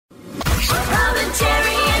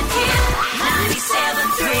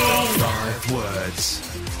Kiss.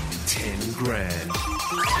 10 grand.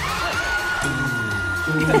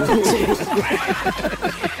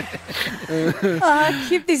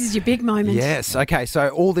 Kip, this is your big moment. Yes. Okay. So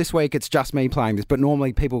all this week it's just me playing this, but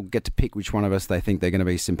normally people get to pick which one of us they think they're going to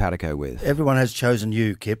be simpatico with. Everyone has chosen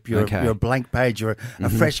you, Kip. You're a blank page. You're a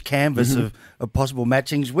fresh canvas of possible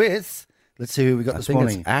matchings with. Let's see who we got this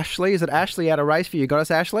morning. It's Ashley. Is it Ashley out of race for you? Got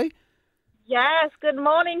us, Ashley? Yes, good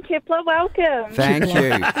morning, Kipler. Welcome. Thank you.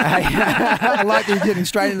 Hey, I like that you're getting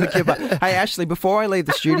straight into the Kipper. Hey, Ashley, before I leave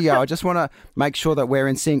the studio, I just want to make sure that we're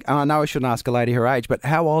in sync. I know I shouldn't ask a lady her age, but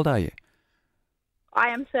how old are you? I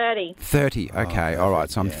am 30. 30. Okay. All right.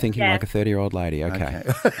 So I'm thinking like a 30-year-old lady. Okay.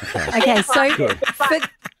 Okay, so for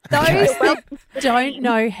those that don't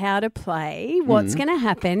know how to play, what's going to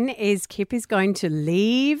happen is Kip is going to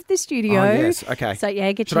leave the studio. Oh, yes. Okay. So,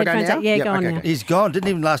 get Should your I go headphones now? out. Yeah, Yep, go on okay, now. okay. He's gone. Didn't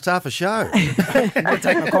even last half a show. I'm going to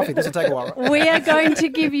take my coffee. This will take a while. Right? We are going to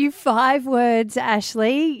give you 5 words,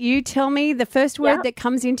 Ashley. You tell me the first word that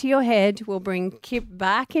comes into your head. We'll bring Kip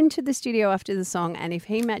back into the studio after the song, and if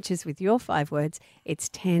he matches with your 5 words, it's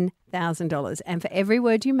 $10,000. And for every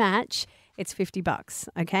word you match, it's $50.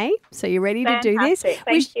 Okay, so you ready to do this? Fantastic.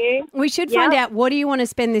 Thank you. We should find out, what do you want to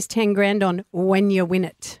spend this 10 grand on when you win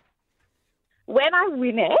it? When I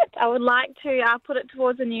win it, I would like to put it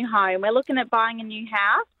towards a new home. We're looking at buying a new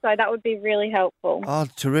house, so that would be really helpful. Oh,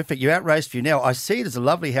 terrific. You're outraced for you now. I see there's a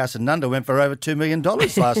lovely house in Nunda went for over $2 million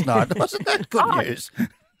last night. Wasn't that good news?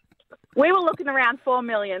 We were looking around $4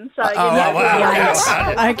 million, so wow.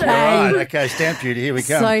 Right. Okay. Right, okay, stamp duty. Here we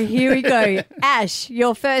come. So here we go. Ash,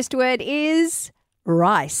 your first word is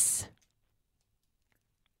rice.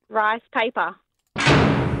 rice paper,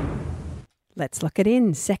 Let's look it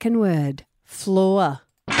in. Second word, floor.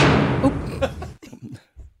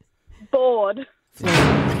 board,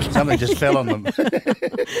 Something just fell on them.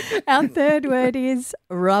 Our third word is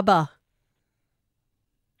rubber.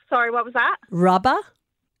 sorry, what was that? Rubber?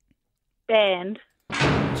 Band,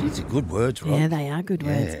 Geez, they're good words, Rob. Yeah, they are good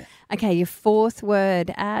words. Yeah. Okay, your fourth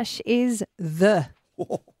word, Ash, is the.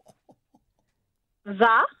 the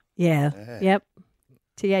Yep.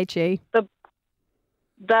 THE.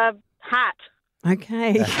 the hat,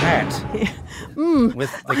 Okay. The hat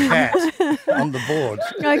with the cat on the board.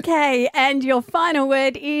 Okay, and your final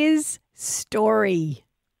word is story.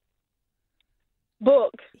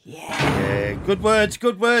 book, Yeah, good words,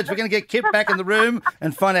 good words. We're going to get Kip back in the room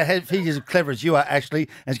and find out if he's as clever as you are, Ashley,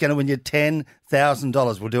 and is going to win you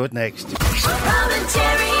 $10,000. We'll do it next. Robin,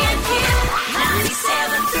 Terry, and Kip,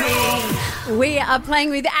 97.3. We are playing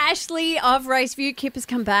with Ashley of Raceview. Kip has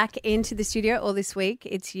come back into the studio all this week.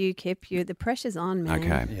 It's you, Kip. The pressure's on, man.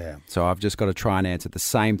 Okay. Yeah. So I've just got to try and answer the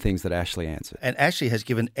same things that Ashley answered. And Ashley has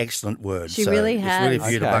given excellent words. She so really It's has. really for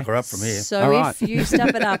you to Okay. buck her up from here. So All right. if you stuff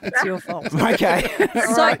it up, it's your fault. Okay.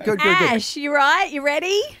 So, Right, good. Ash, you right? You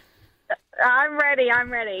ready? I'm ready.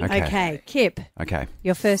 Okay. Okay, Kip, Okay.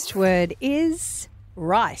 your first word is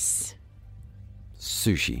rice.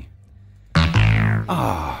 Sushi.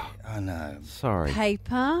 Oh, no. Sorry.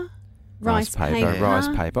 Paper. Rice paper. paper. Rice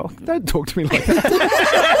paper. Oh, don't talk to me like that.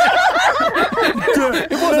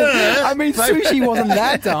 It wasn't. I mean, sushi wasn't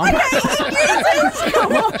that dumb.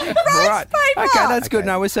 Right. Okay, that's good.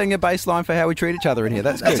 No, we're setting a baseline for how we treat each other in here.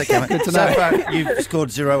 That's good. That's okay, mate. Good to So know. far, you've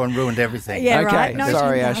scored 0 and ruined everything. Yeah, Okay. right. No,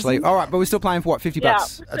 Sorry, 10,000. Ashley. All right, but we're still playing for what? $50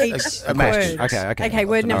 bucks. Each A match. word. Okay. Okay,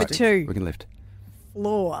 word number All right. 2. We can lift.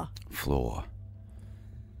 Floor. Floor.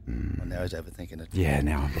 Well, now he's overthinking it. Yeah,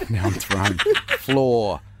 now I'm thrown.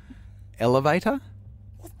 Floor. Elevator?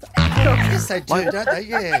 Yes, they do, don't they?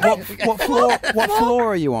 Yeah. What floor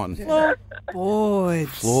are you on? Boards.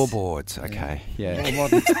 Floorboards. Okay. Yeah.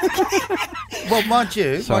 Well, mind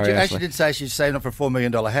you, Sorry, Ashley Ashley. did say she's saving up for a $4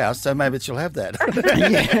 million house, so maybe she'll have that.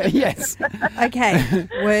 Yeah. Yes. Okay,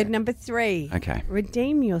 word number 3. Okay.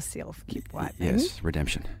 Redeem yourself, Kip Whiteman. Yes.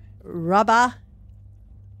 Redemption. Rubber.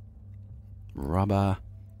 Rubber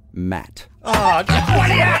mat. Oh,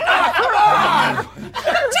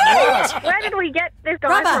 Where did we get this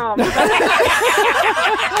guy Rubber. from?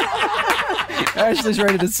 Ashley's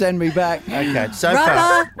ready to send me back. okay, so Rubber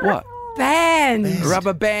far. What? band.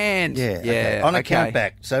 Rubber band. Yeah. Yeah. okay. On a okay. count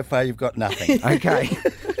back, so far you've got nothing. Okay.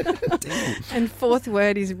 And fourth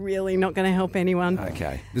word is really not going to help anyone.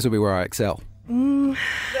 Okay. This will be where I excel.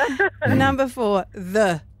 Number 4,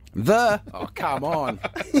 the. Oh, come on.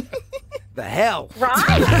 The hell.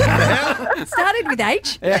 Right? Started with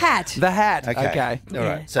H. Hat. The hat. Okay. All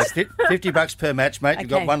right. So $50 per match, mate.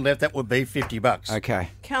 You've Okay. got one left. That would be $50. Okay.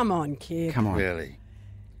 Come on, Kip. Come on. Really?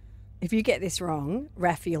 If you get this wrong,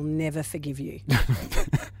 Rafi will never forgive you.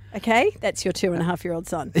 Okay? That's your 2.5-year-old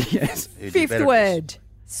son. Yes. Who'd you Fifth better- word,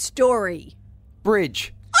 story.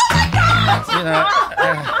 Bridge. You know,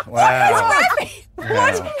 wow.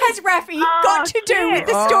 What has Rafi got to do with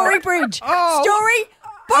the Story Bridge? Story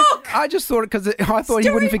book. I just thought because I thought he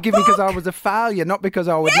wouldn't forgive me because I was a failure, not because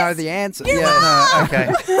I would know the answer. No, okay.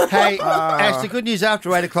 Hey, Ash, the good news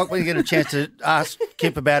after 8 o'clock, we get a chance to ask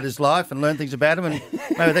Kip about his life and learn things about him, and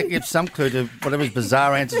maybe that gives some clue to whatever his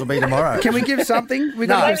bizarre answers will be tomorrow. Can we give something? We've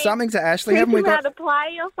got to give something to Ashley, haven't we Teach him how got? to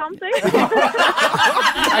play or something.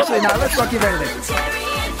 Actually, no, let's not give anything. Robin, Terry,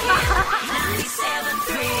 and Kip. 97.3.